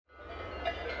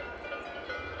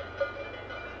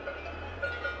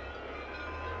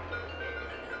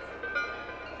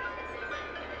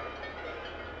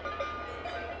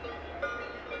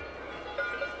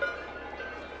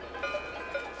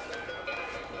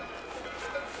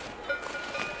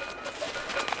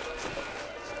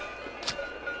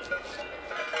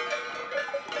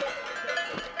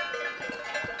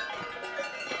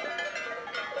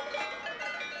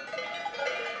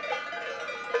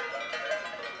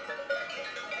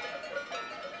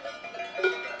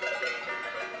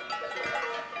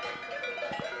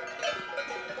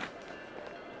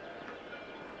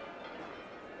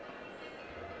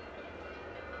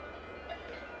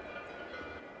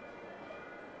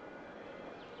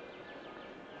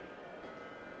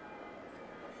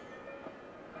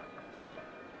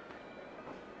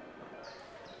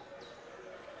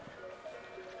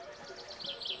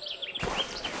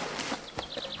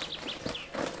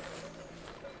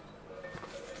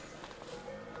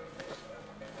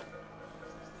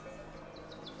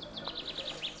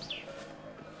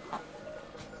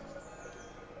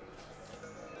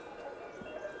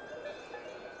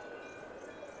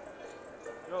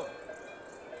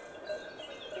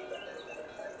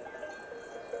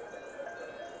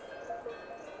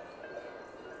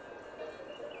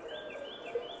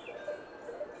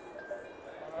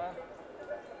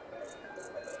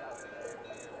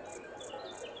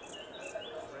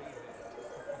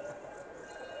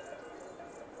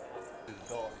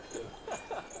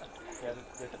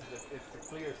Yeah, it's a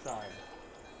clear sign.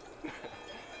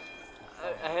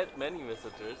 I had many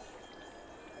visitors, You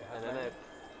have and then many?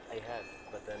 I had,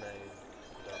 but then I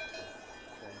stopped this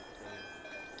fencing.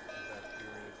 Is that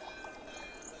curious?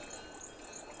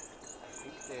 I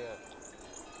think they are.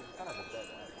 It's kind of a dead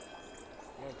end.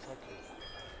 Yeah, exactly.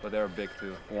 But they're big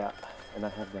too. Yeah, and I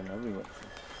have them everywhere.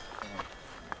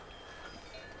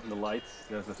 And the lights,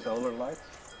 there's the solar lights.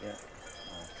 Yeah.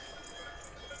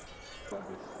 Like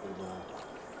this little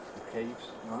caves,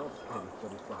 no, not caves,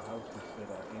 but it's the houses that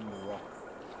are in the rock.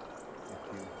 If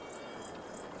you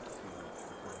see this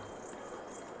before.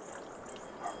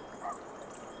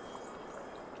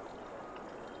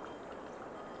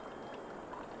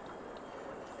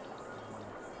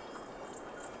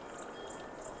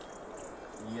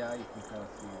 Yeah, you can kind of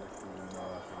see that through the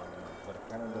north, but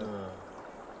kind of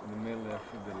in the middle there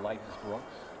should be the lightest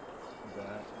rocks.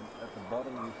 That, and at the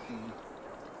bottom you see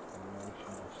a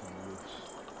motion of some roofs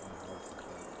and houses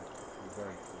there. It's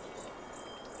very cool.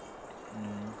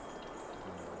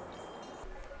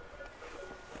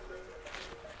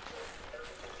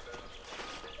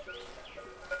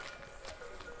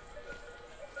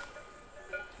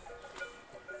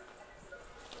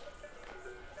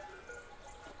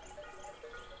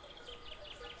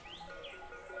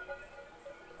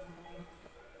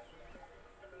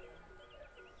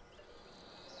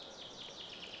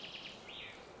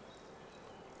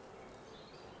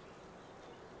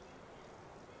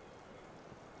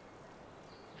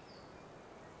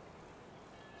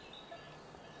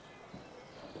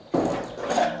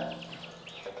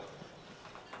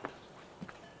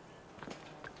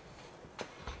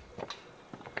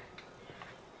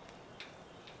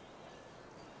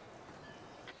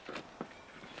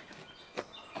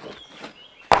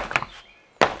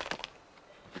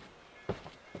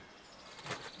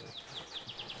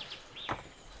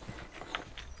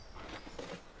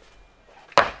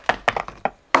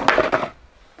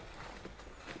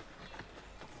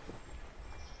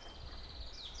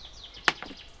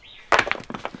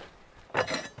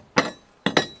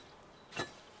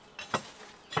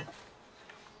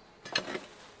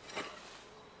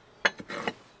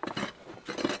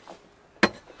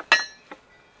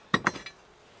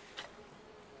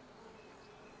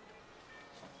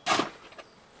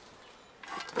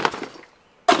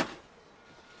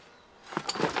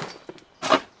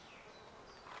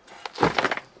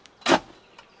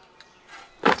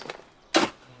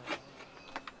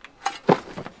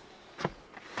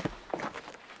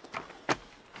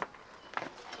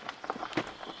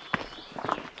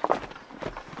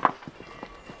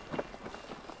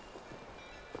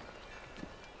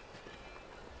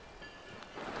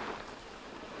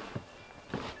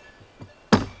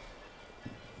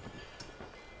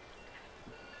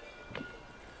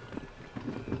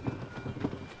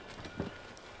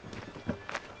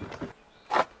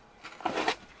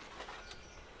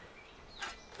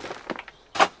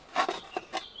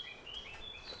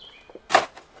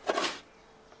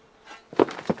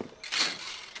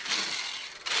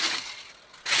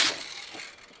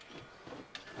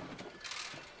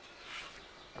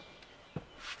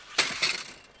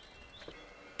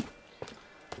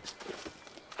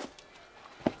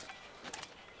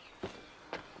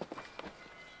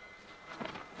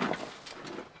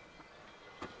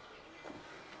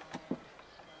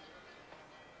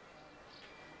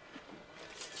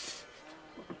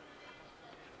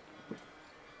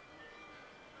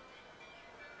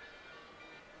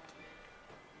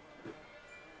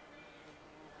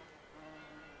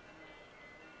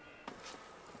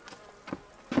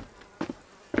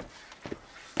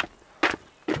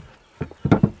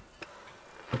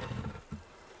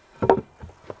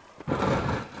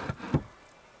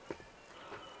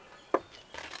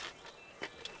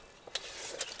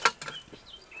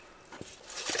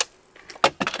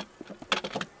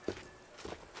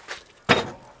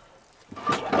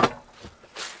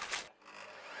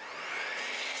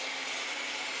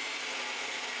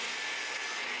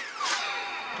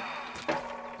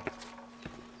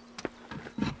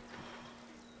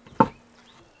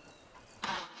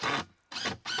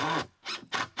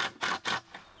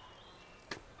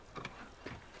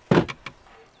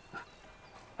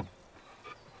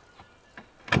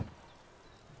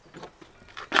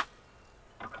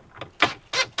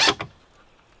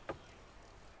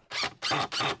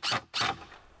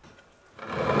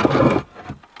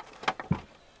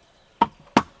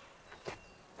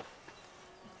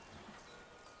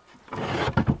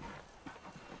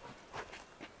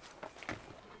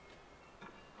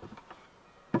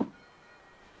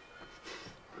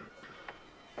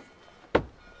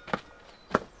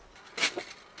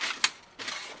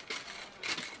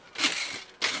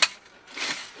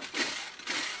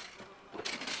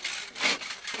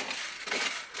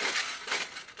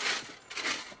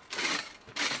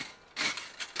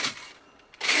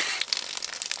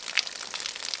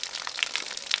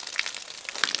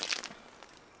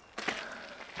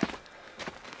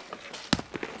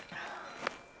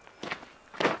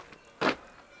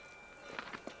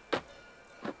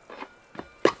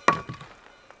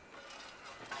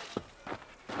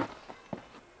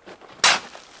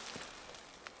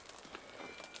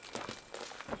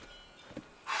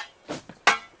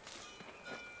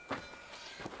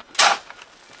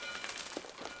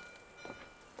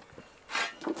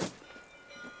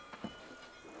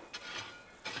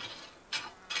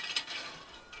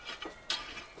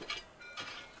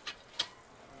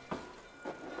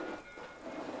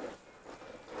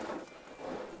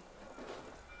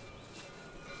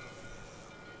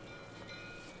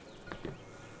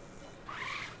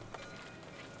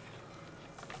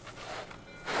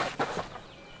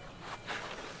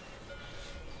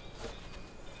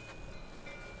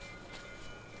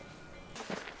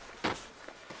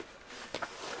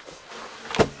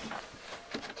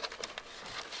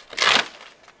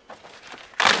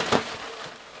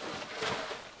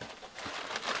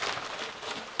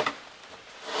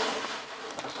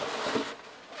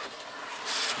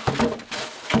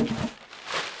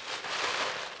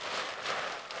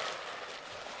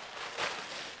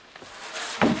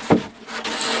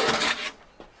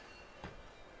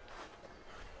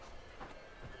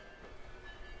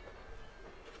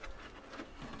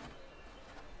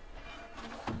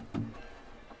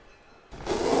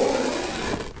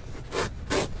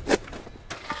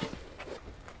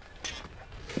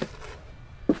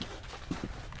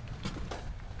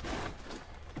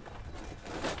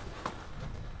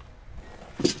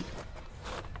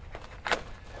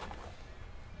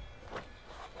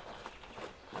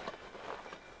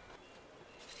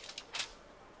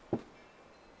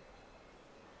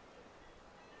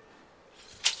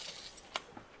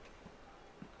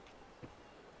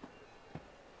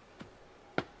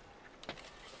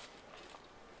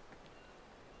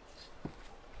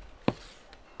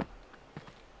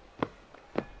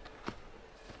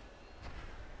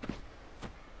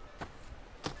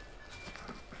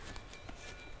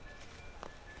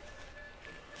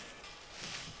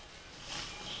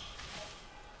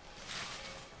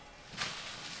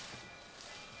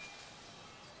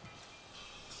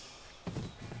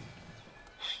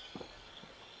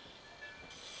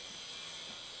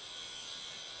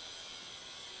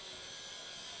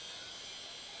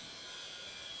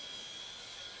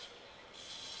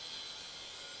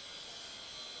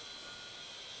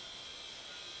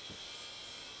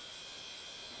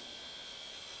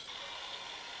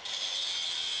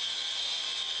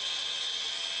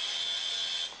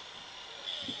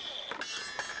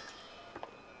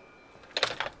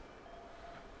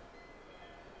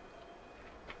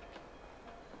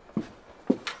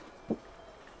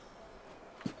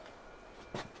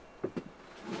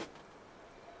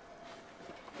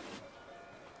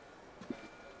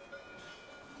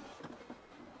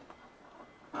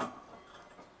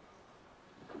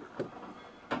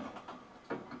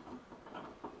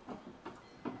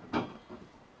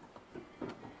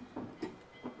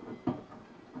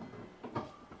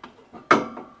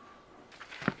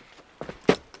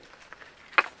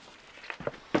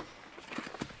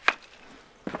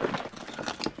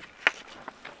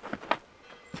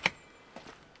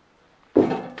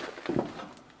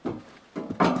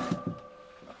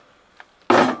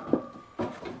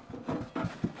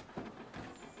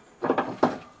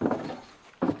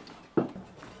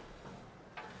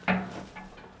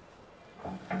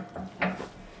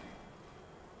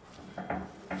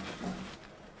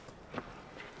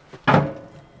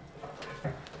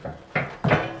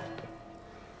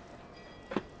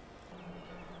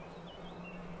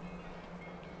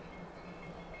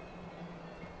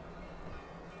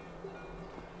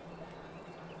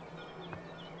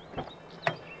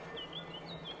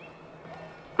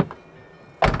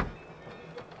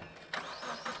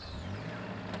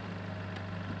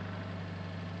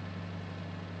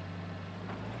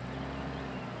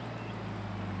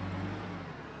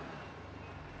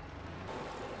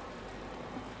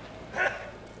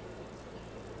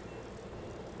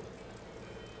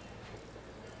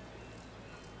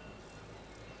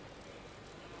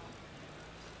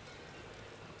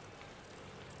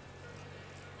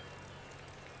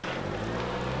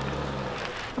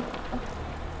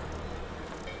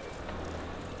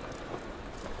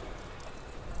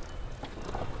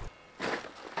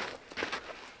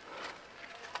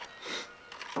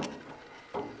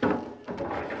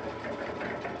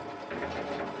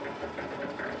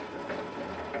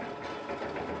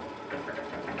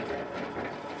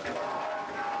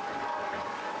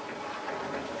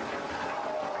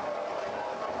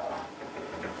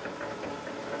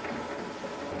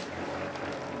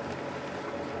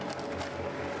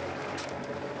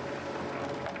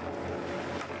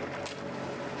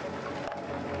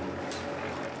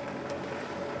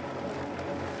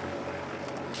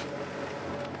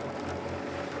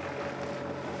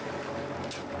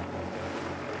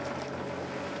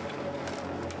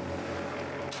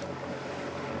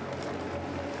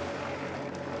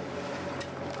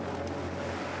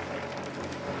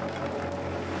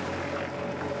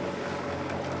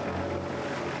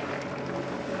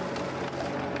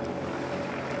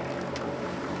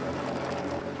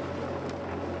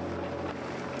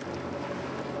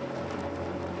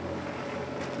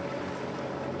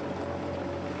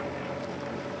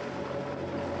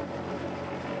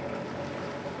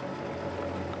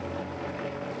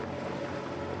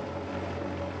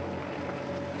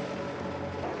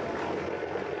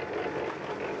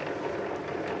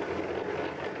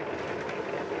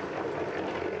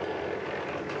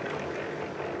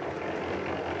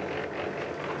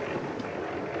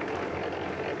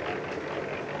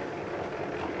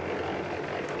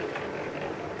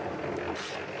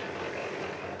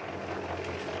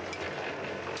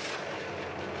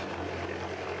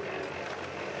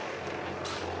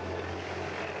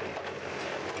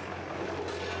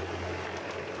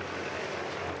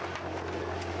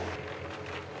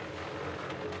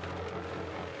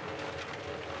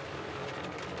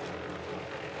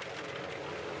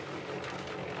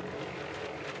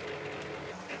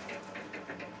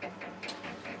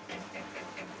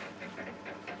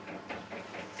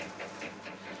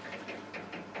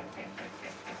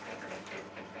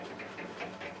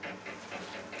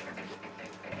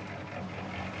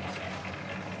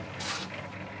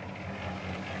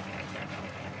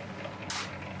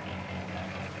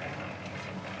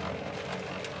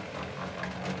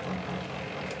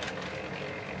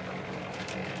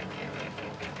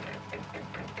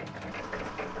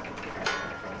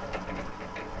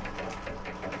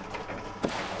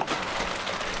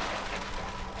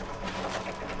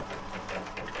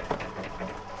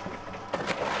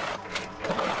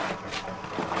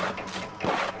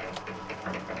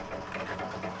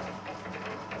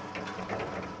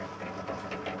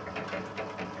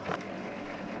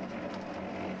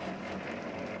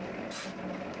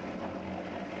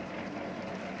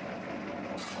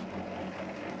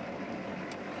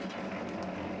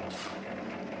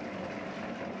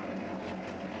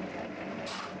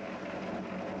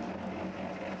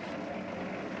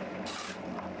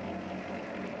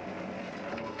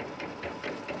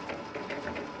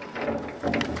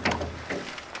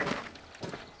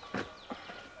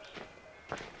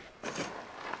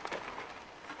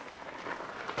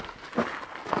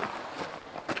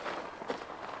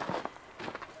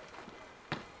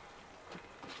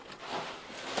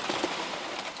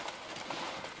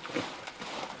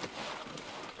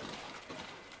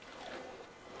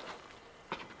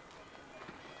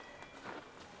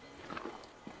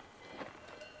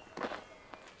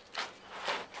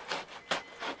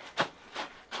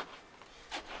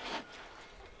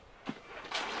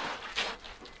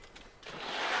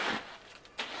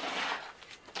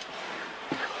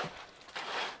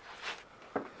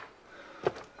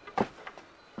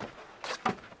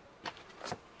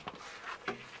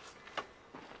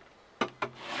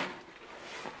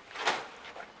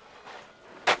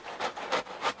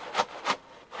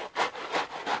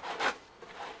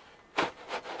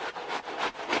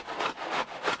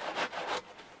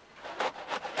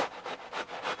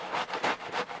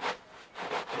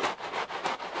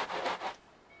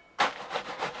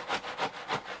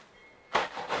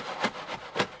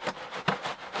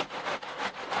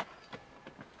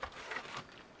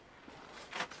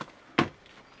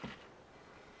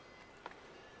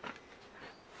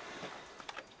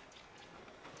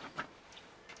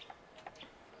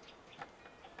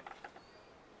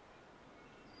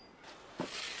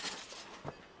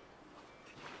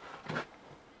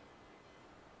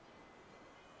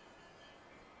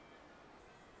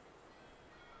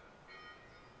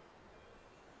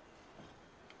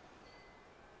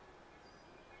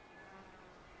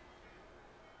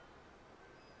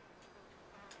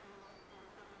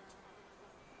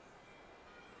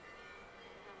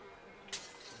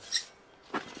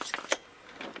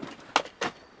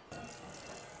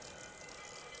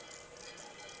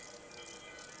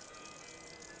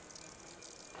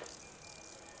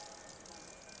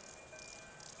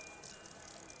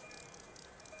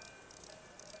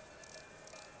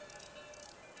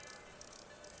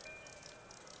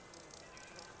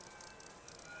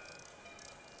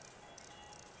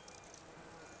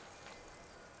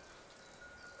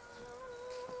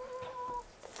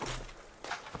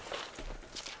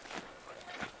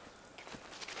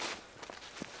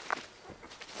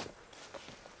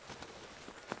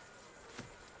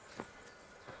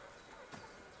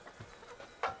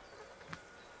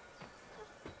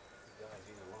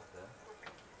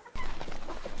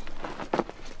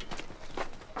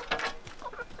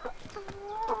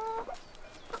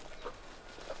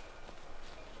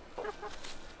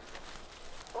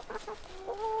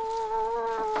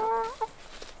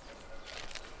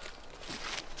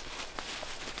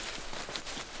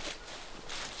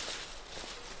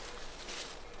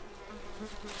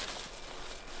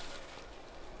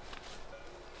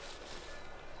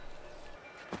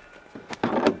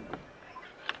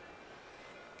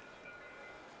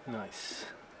 Nice.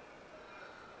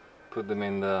 Put them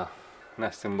in the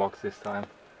nesting box this time.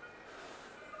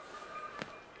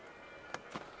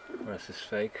 Where's this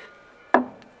fake?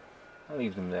 I'll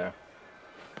leave them there.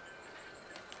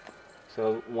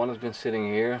 So one has been sitting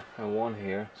here and one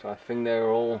here, so I think they're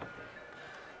all...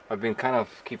 I've been kind of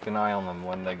keeping an eye on them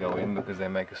when they go in because they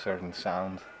make a certain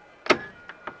sound.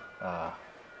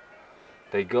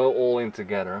 They go all in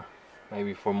together,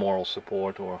 maybe for moral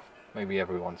support, or maybe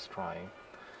everyone's trying,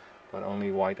 but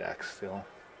only white eggs still.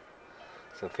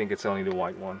 So I think it's only the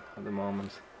white one at the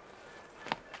moment.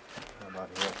 How about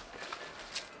here?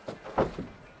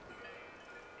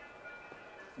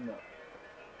 No.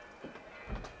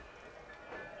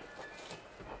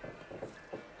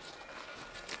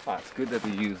 It's good that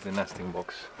we use the nesting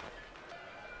box.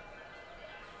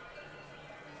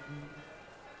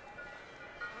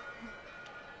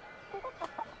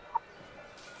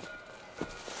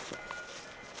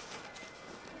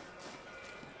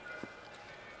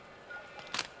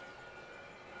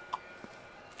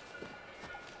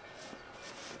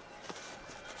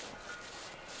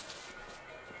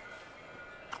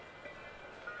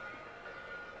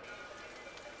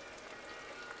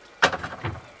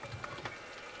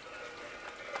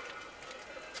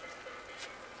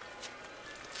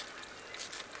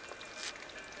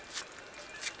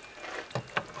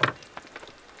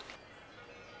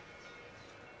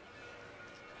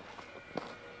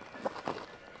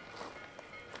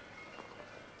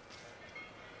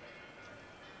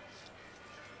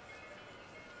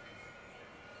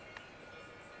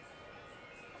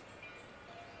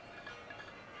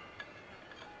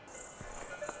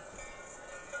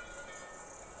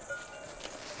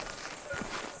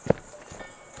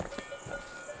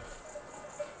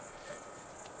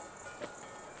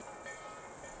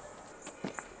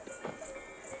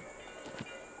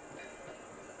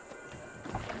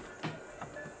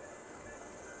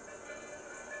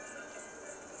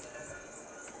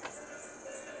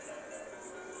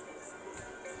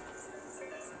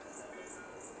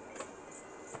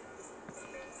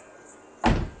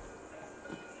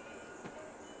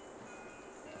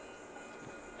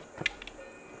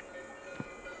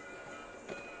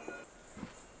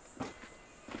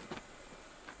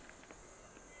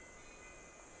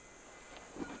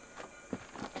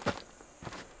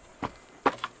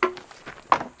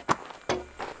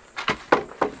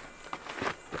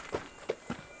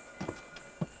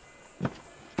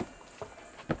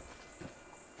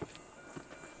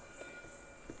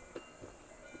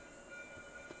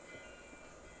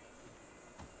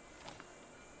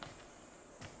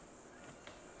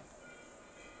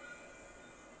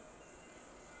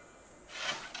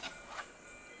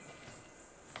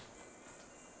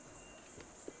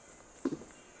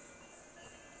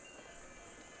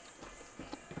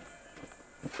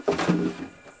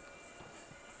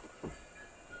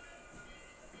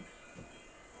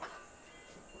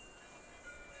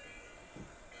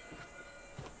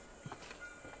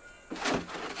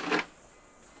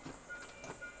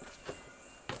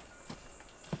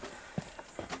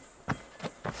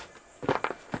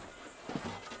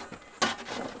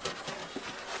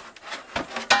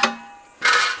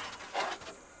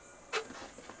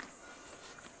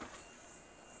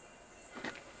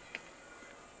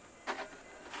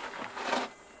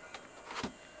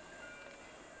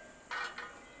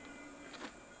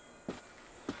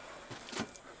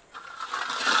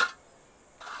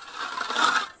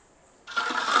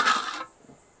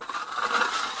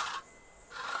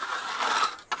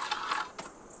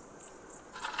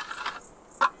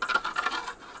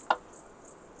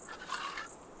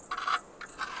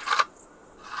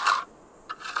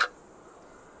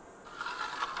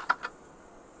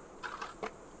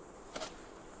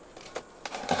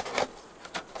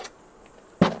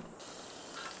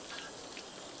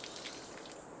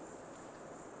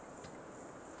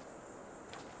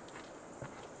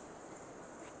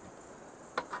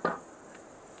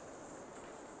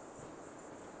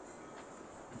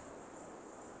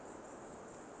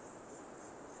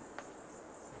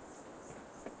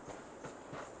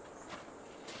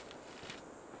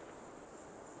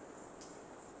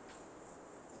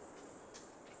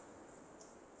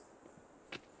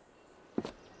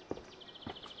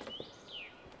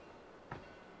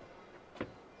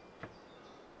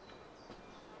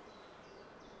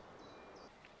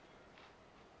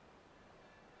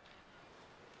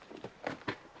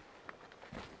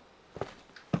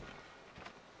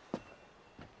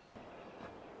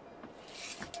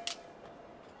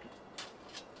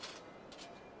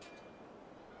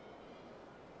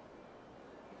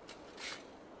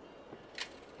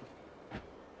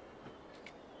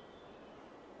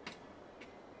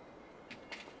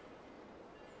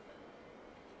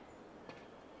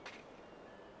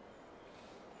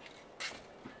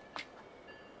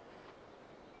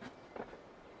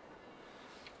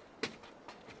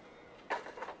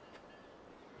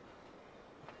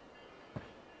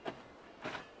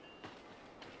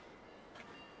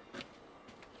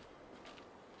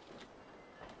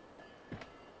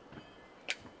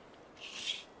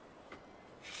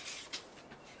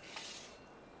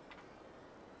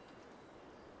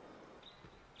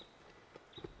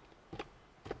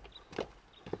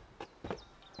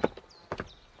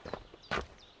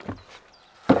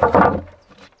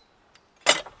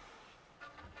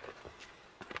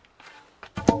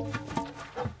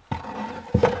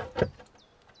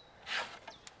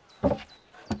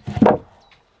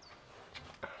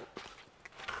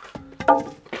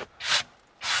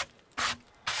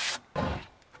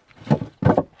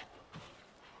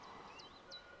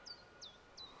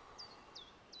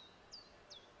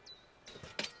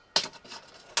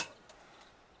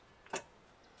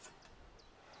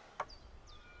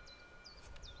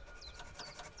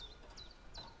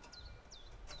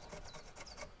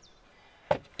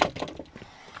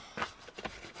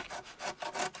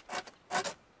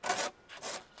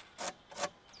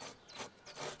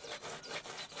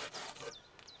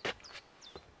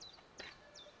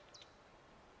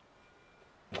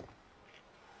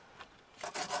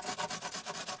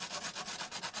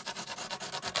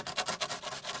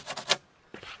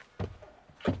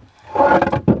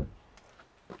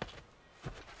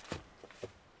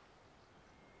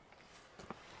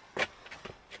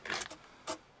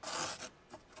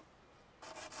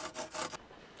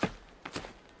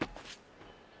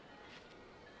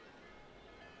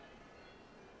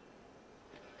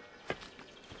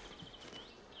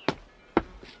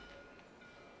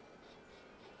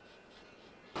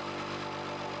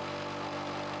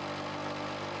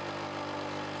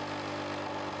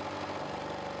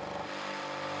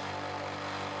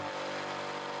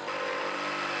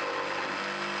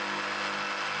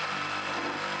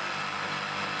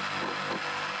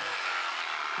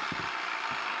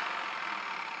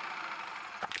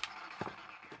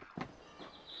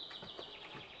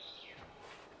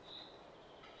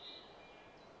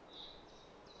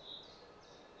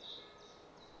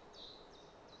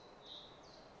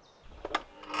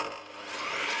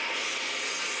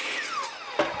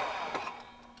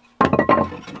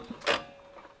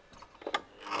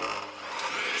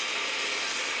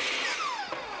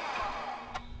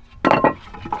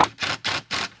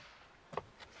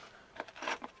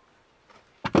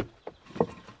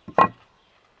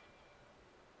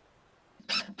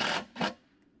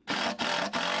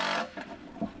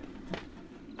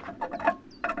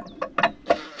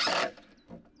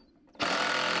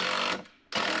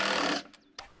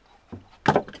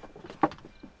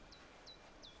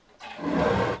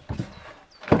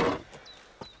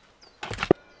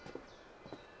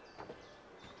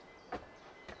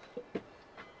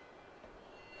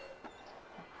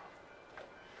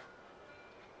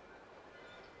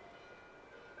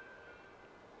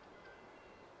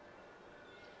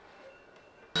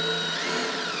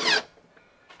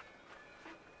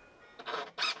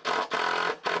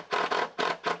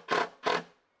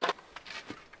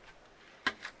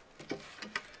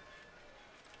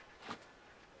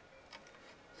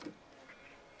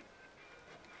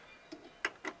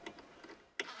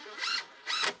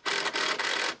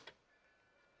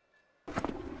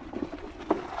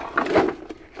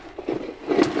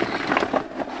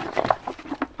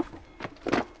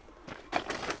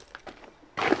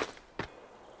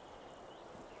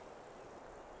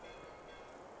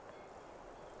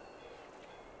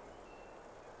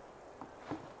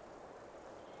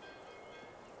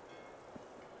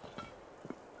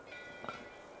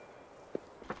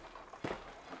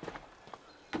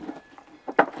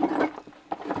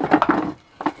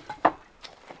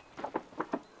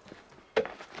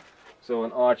 So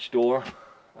an arch door,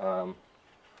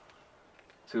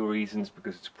 two reasons: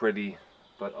 because it's pretty,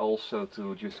 but also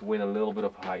to just win a little bit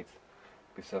of height.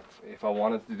 Because if I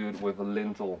wanted to do it with a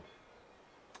lintel,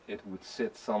 it would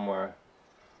sit somewhere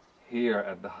here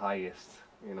at the highest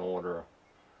in order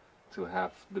to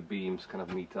have the beams kind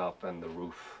of meet up and the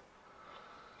roof.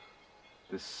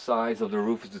 The size of the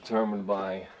roof is determined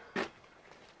by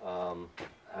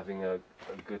having a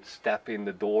good step in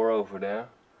the door over there.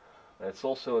 It's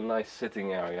also a nice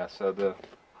sitting area, so the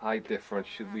height difference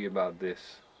should be about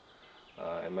this.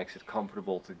 It makes it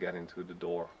comfortable to get into the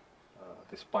door,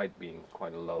 despite being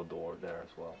quite a low door there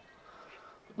as well,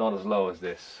 but not as low as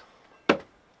this.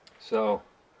 So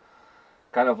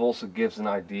kind of also gives an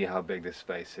idea how big this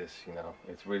space is. You know,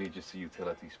 it's really just a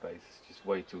utility space. It's just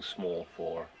way too small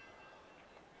for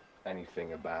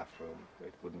anything a bathroom.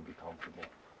 It wouldn't be comfortable.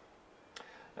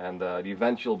 And the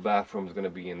eventual bathroom is going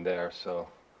to be in there, so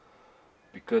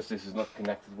because this is not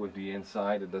connected with the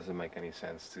inside, it doesn't make any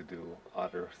sense to do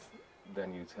other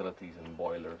than utilities and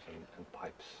boilers and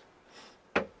pipes.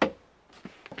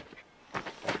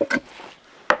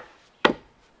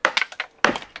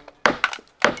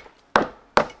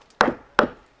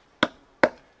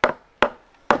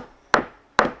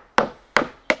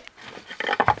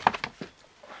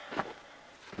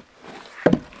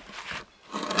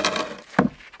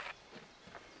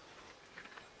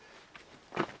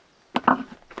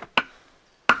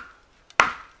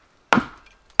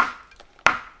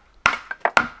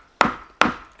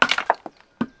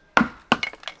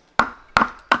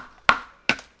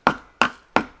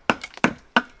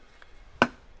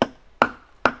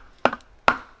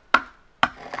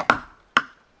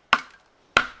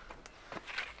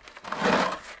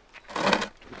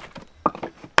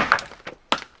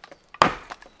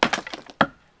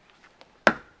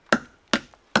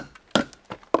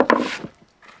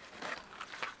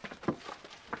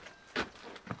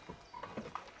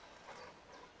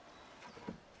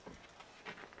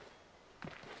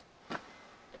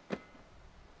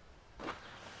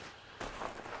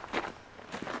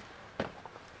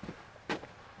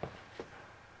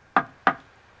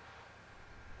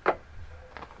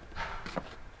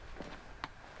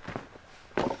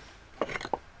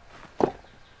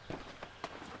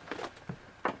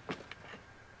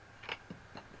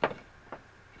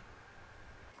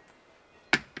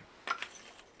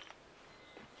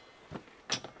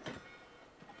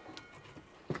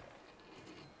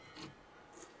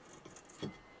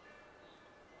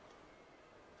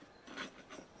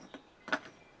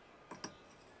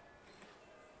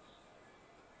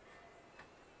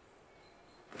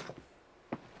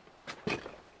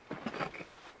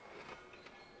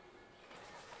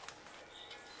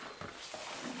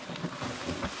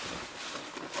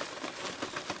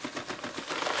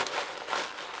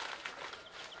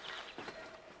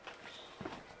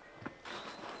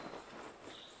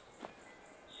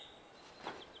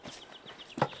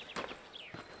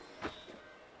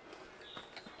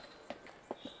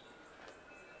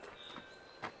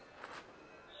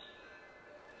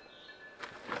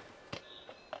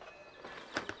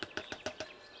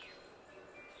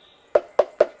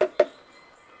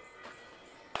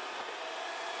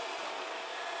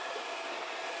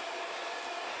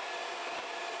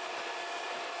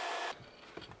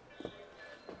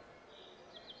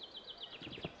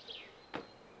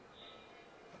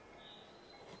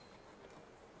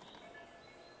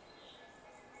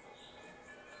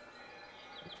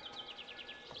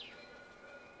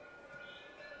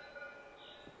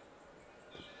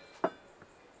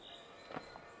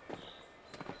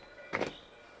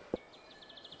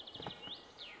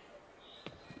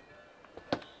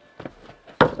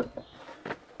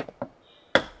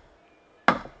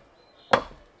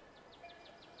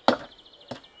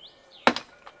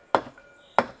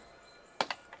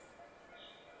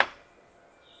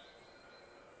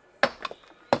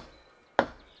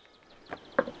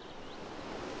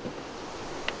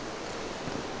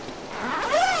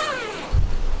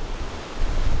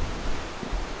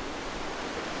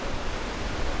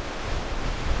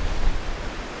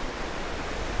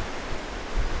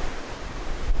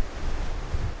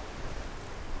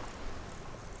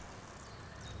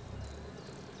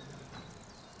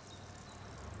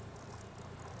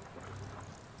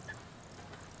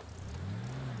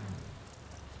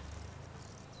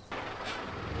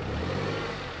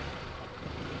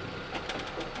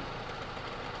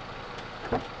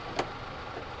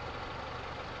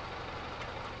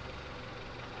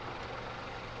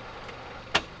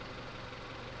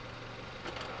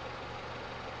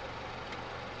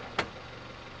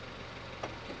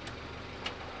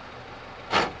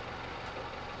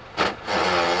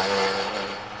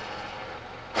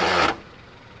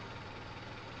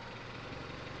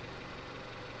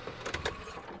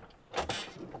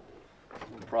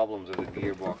 problems with the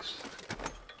gearbox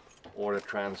or the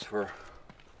transfer.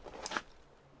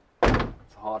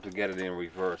 It's hard to get it in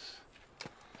reverse.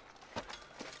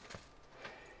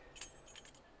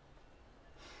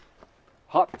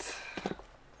 Hot.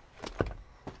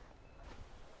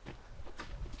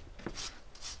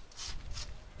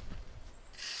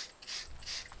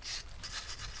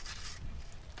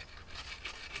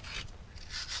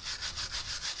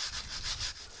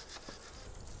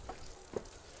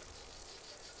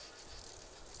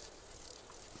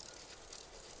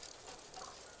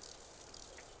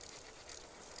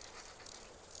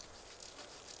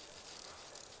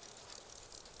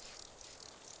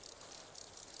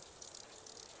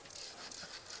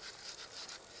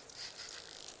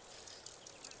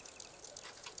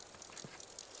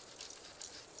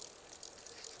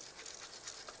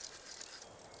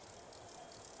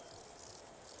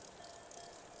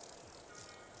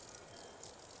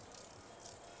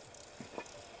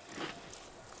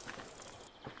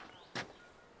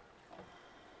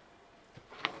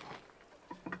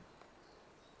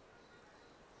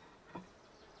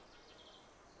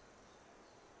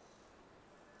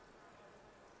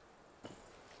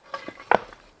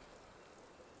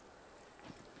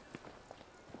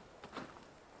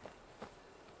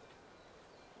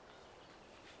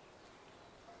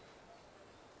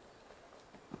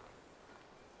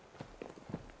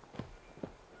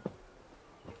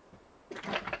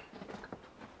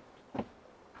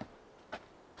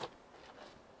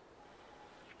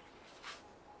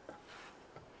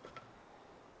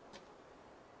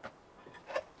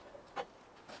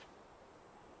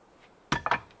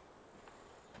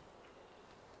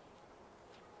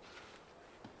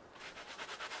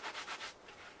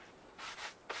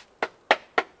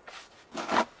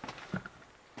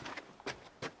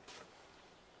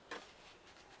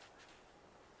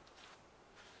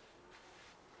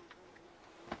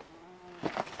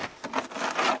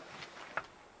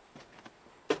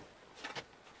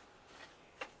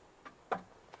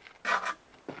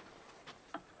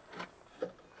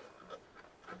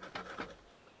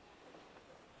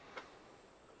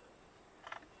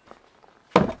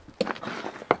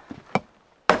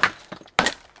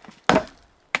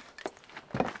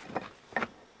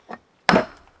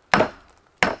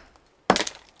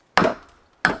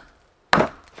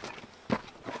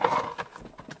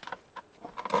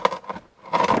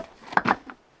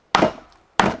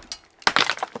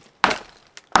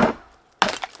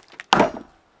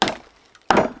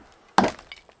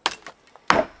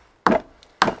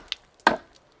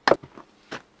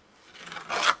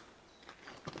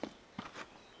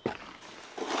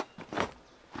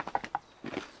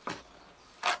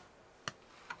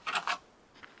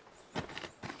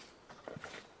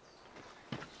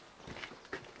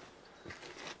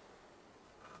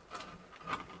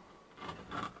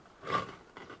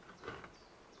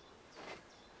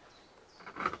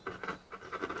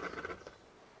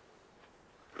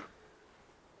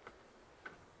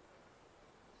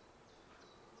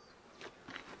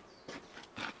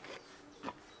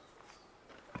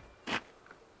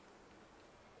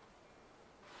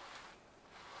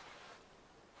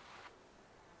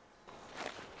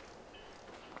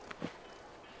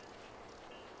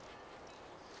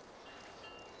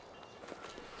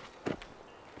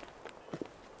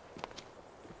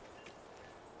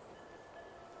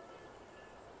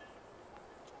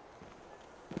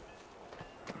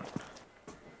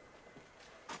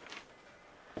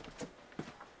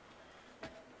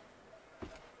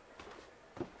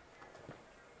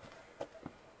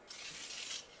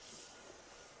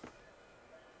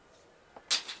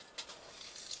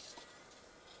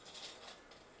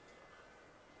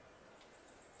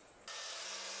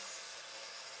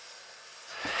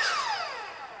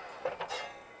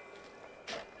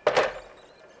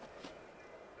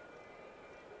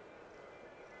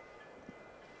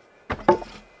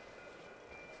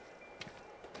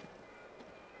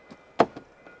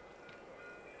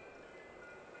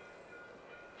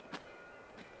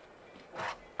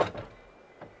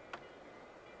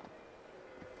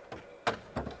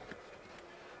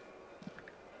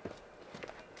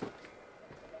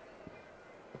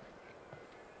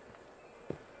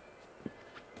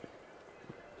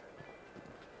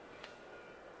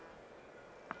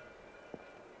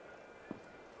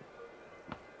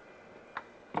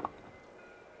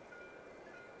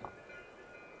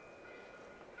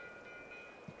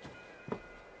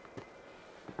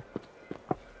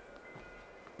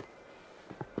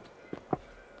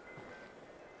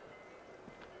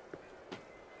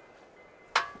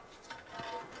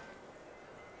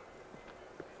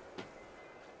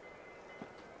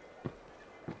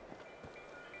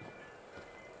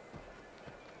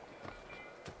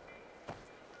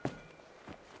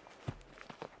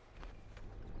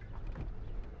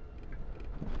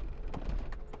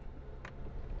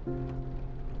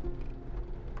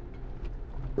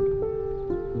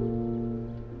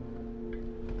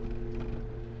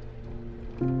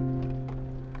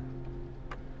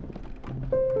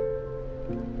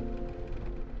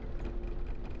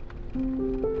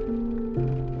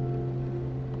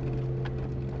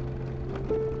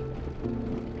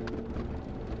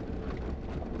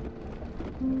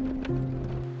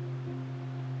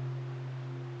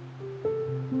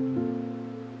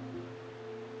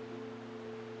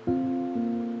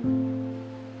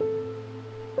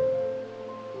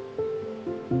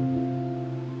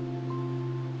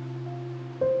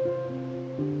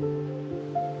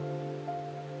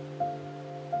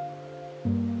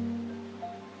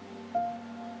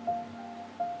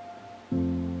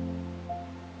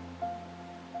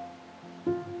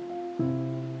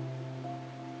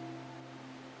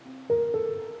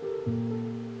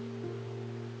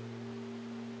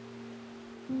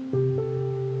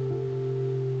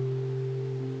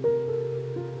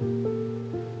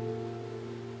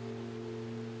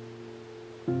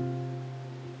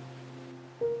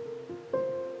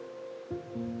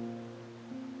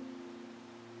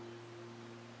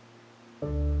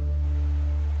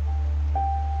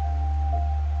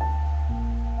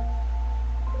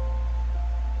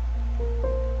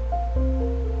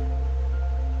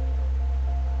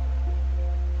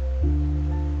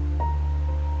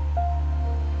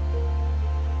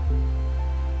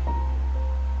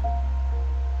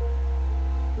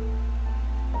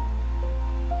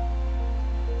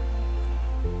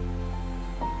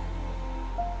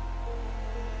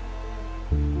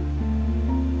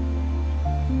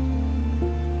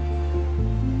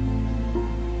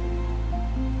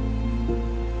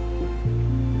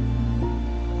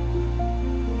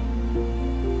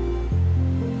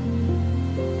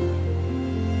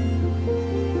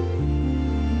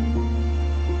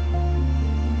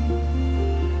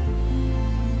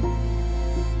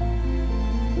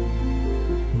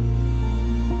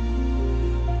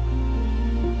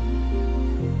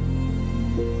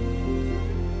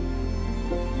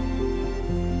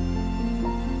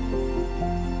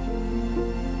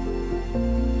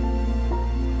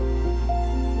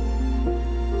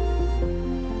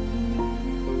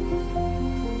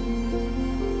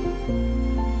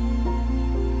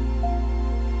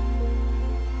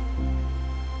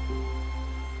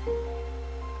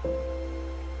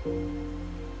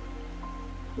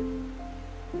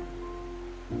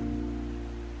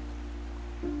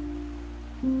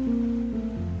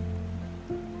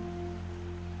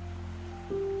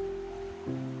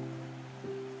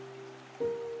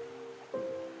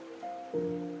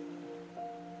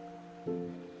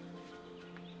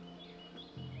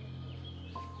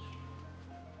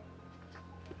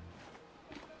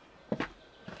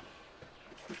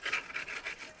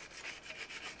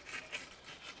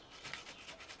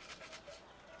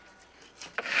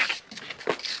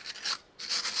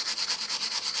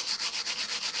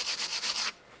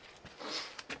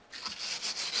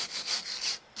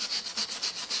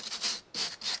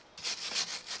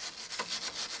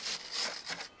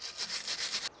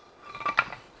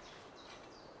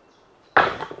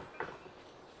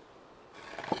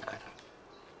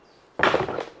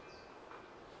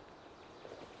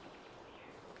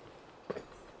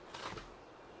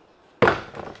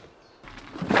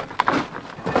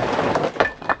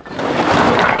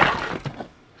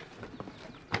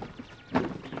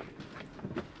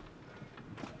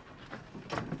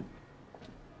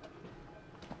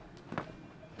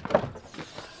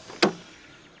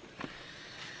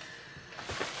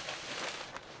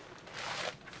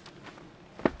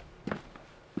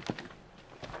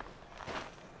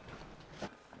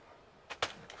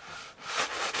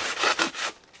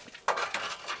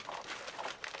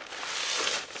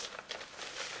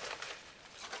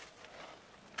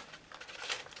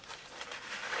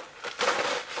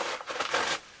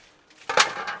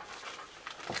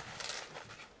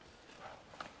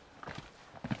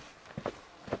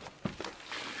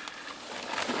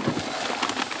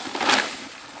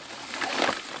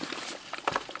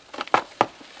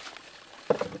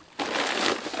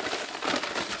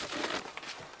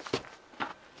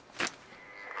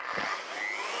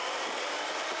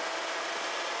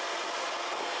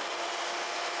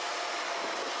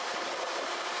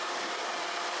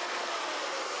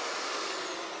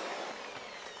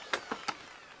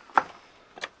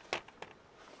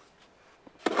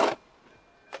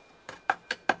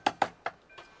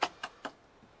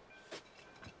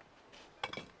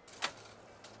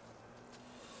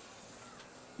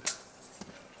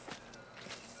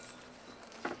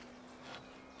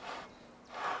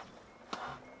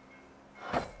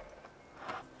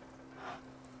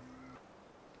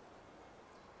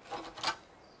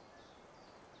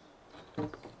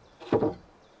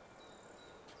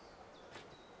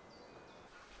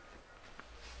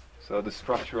 So the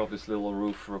structure of this little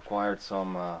roof required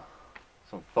some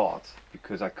thought,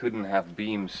 because I couldn't have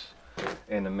beams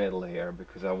in the middle here,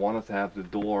 because I wanted to have the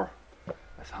door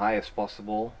as high as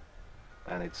possible,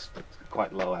 and it's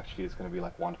quite low actually. It's going to be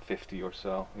like 150 or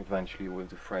so eventually with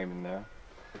the frame in there.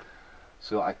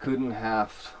 So I couldn't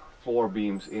have floor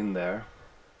beams in there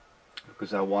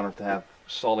because I wanted to have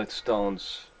solid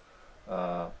stones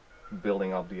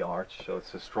building up the arch so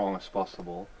it's as strong as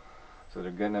possible. So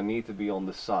they're gonna need to be on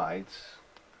the sides,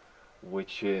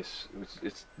 which is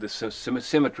the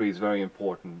symmetry is very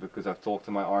important, because I've talked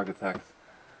to my architect.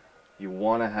 You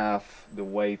want to have the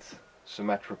weight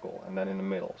symmetrical and then in the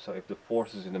middle. So if the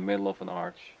force is in the middle of an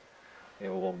arch, it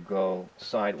will go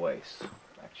sideways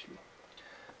actually.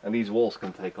 And these walls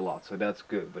can take a lot, so that's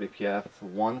good. But if you have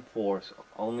one force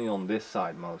only on this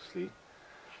side mostly,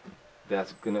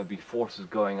 that's gonna be forces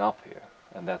going up here,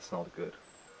 and that's not good.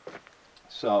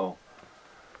 So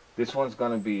this one's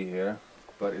gonna be here,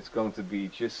 but it's going to be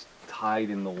just tied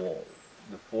in the wall.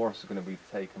 The force is gonna be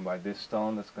taken by this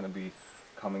stone that's gonna be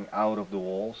coming out of the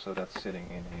wall, so that's sitting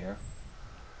in here.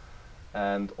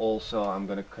 And also I'm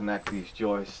gonna connect these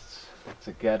joists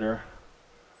together,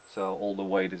 so all the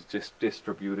weight is just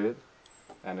distributed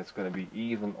and it's going to be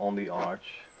even on the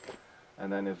arch.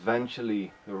 And then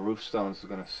eventually the roof stones are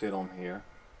going to sit on here,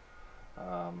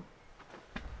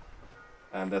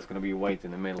 and there's going to be weight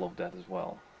in the middle of that as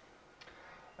well.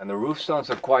 And the roof stones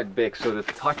are quite big, so the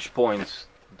touch points,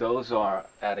 those are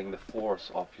adding the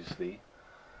force obviously.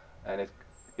 And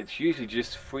it's usually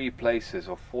just 3 places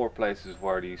or 4 places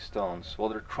where these stones, well,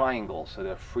 they're triangles, so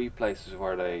there are 3 places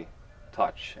where they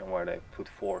touch and where they put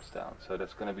force down. So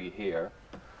that's going to be here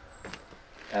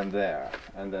and there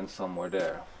and then somewhere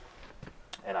there.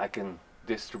 And I can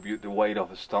distribute the weight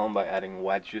of a stone by adding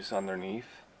wedges underneath,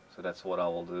 so that's what I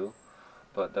will do.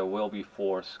 But there will be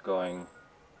force going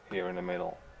here in the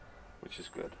middle, which is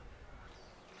good.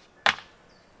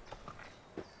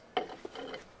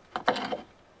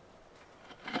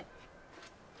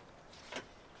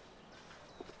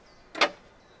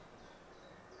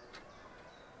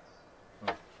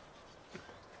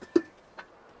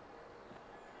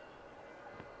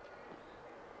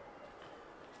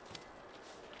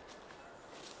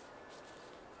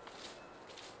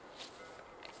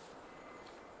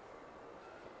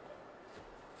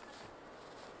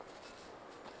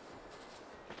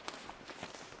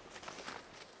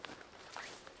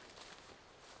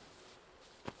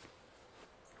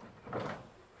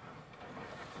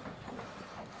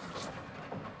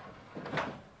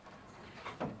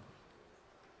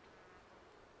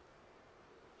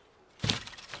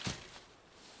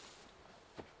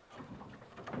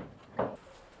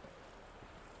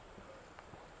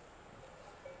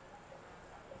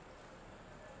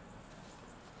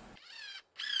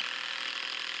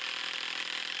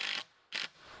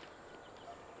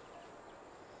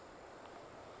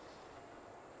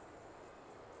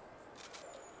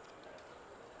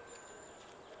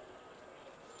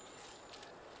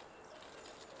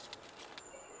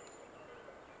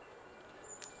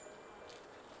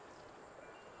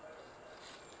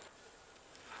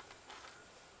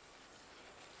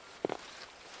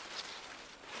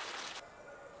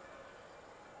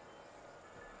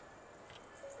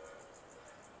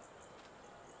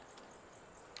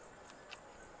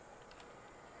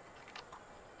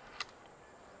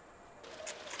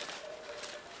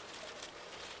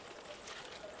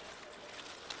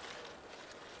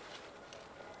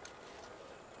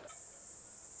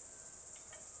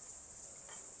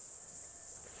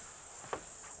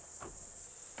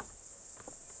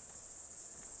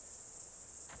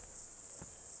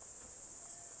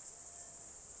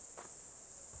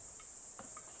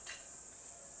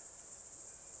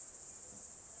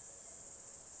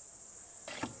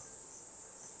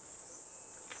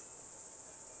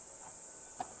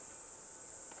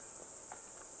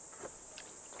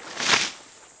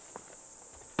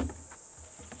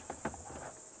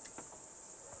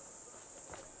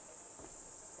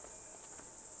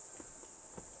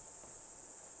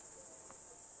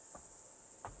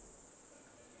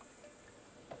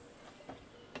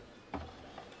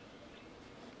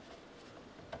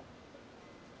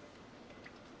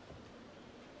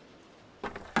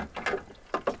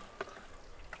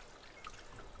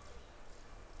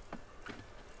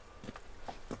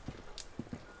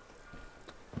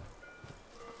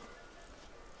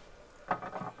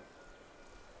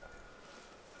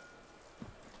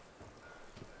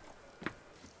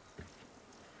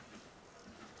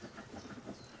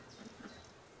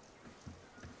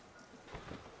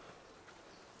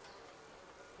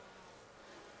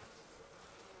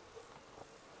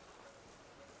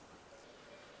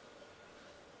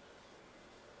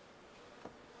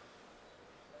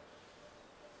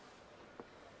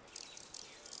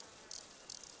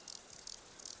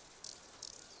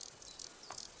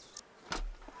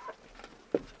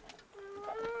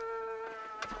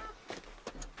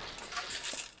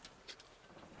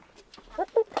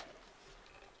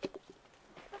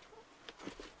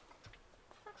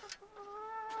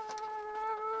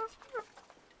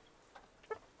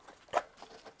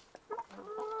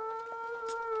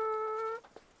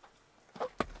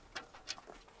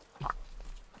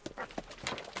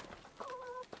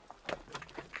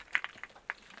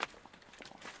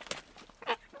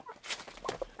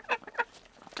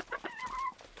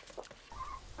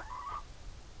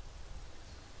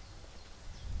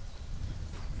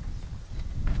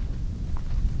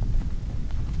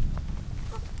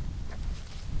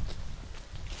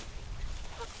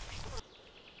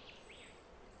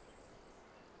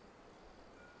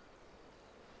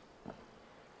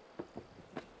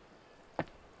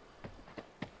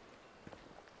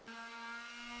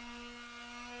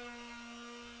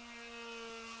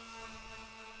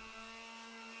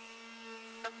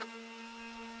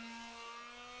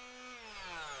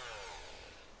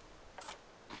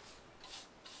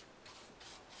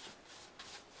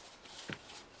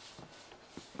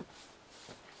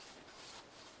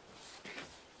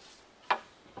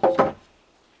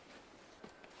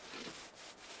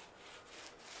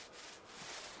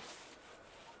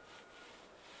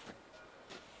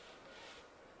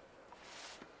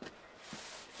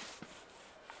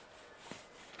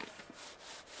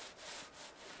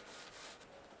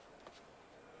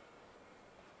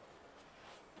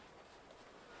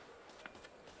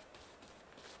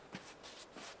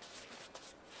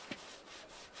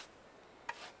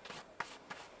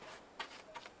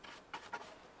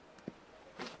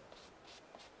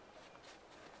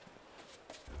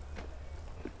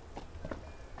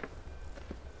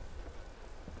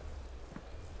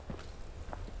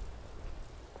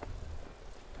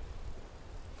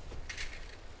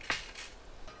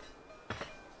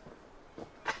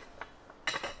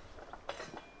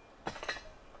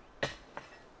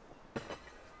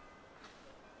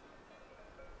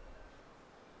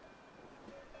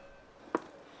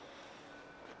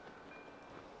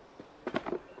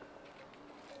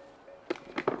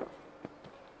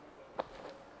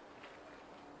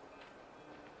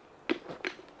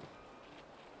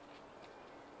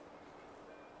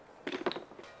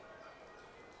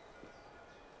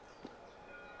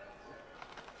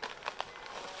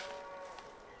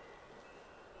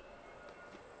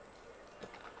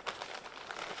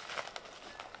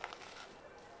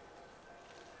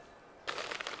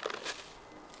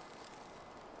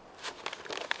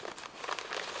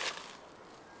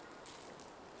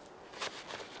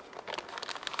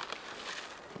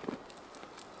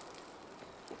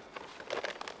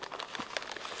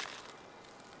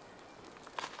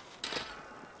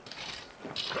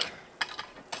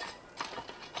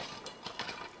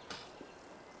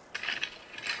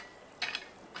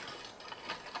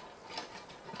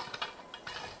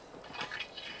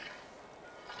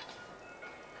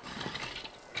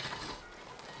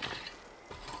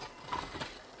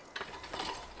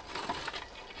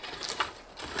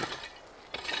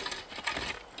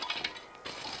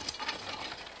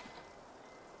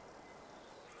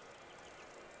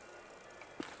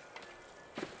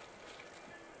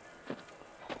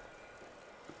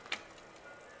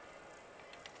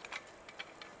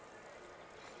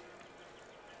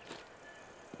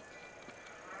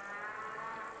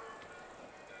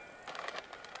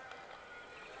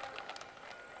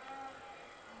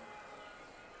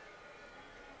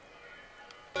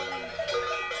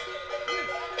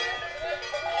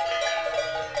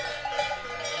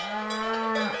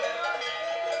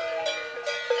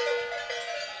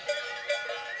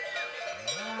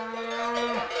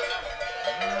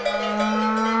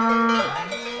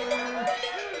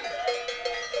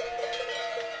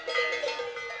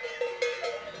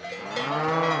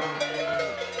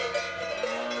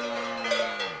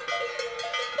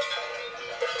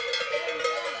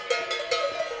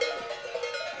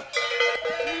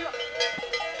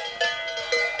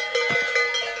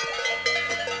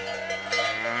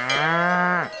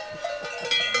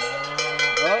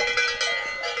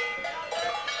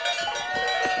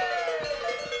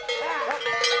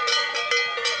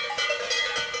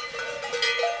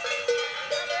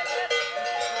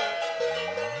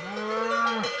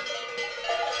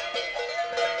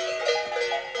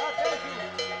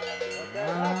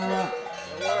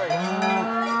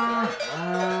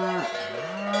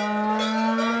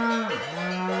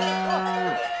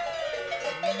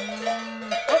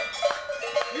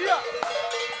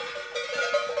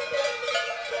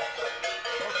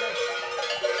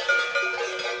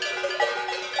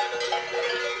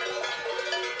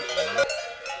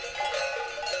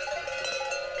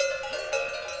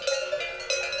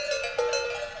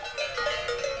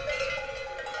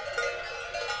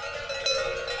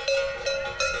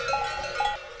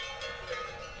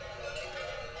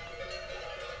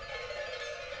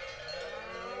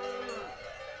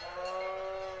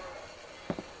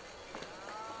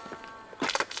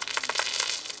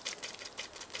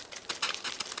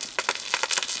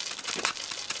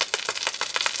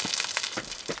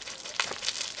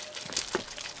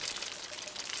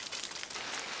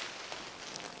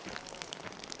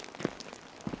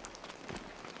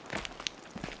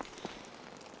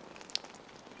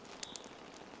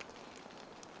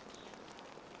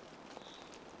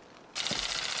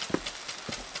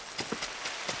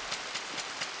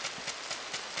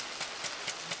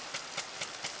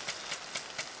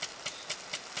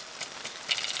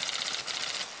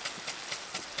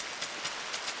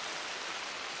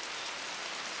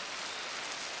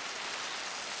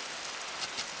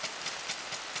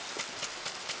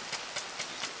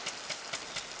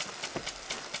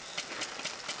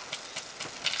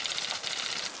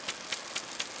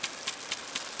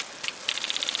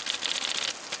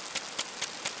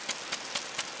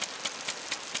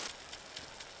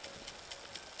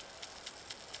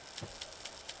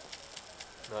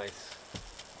 Nice.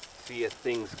 See as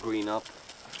things green up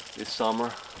this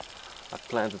summer. I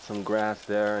planted some grass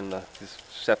there, and this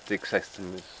septic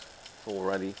system is full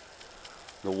ready.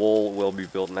 The wall will be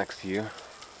built next year.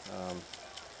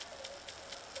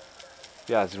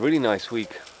 Yeah, it's a really nice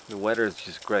week. The weather is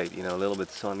just great, you know, a little bit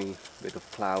sunny, a bit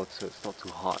of clouds, so it's not too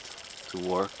hot to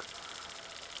work.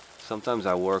 Sometimes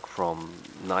I work from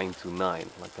 9 to 9,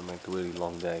 like I make really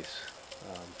long days.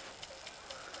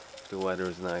 The weather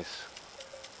is nice.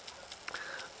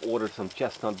 Ordered some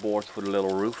chestnut boards for the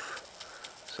little roof,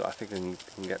 so I think I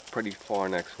can get pretty far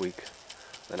next week.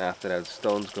 Then after that,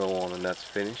 stones go on and that's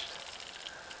finished.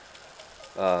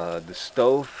 The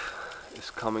stove is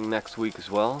coming next week as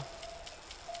well.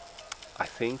 I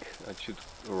think it should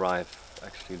arrive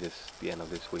actually the end of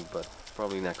this week, but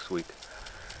probably next week.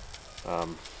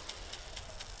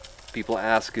 People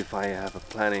ask if I have a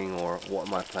planning or what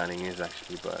my planning is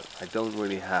actually, but I don't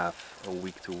really have a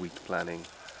week-to-week planning.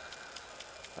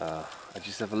 I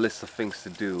just have a list of things to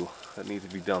do that need to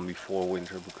be done before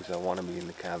winter because I want to be in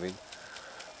the cabin,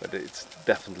 but it's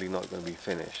definitely not going to be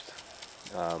finished.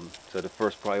 So the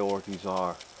first priorities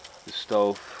are the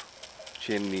stove,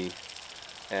 chimney,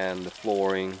 and the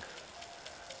flooring,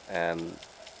 and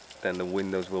then the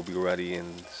windows will be ready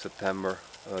in September,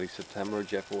 early September,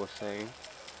 Jeff was saying.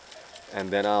 And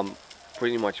then I'm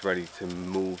pretty much ready to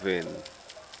move in.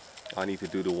 I need to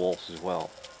do the walls as well.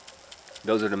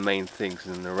 Those are the main things,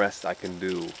 and the rest I can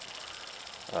do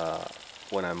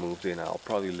when I moved in. I'll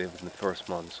probably live in the first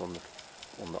months on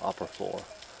the upper floor.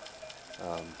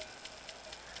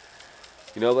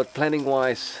 You know, but planning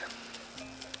wise,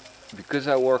 because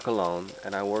I work alone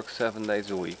and I work 7 days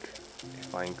a week,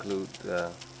 if I include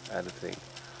editing,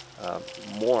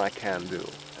 more I can do,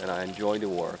 and I enjoy the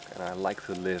work, and I like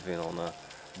to live in on a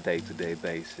day-to-day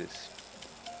basis,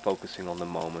 focusing on the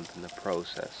moment and the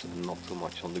process and not too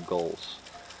much on the goals.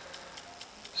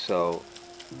 So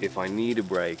if I need a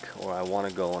break or I want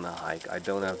to go on a hike, I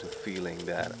don't have the feeling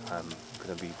that I'm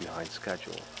going to be behind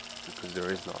schedule, because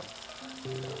there is none.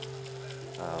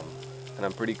 And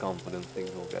I'm pretty confident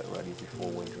things will get ready before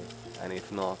winter, and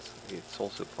if not, it's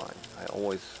also fine. I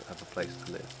always have a place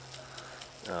to live.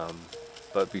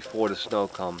 But before the snow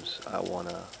comes, I want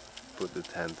to put the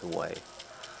tent away.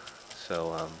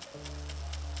 So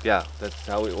yeah, that's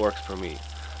how it works for me.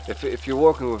 If you're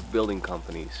working with building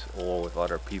companies or with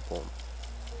other people,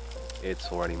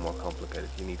 it's already more complicated.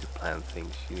 You need to plan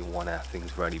things. You want to have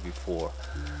things ready before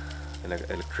an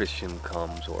electrician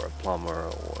comes, or a plumber,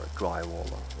 or a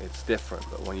drywaller. It's different,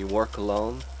 but when you work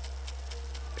alone,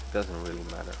 it doesn't really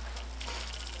matter.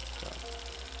 So.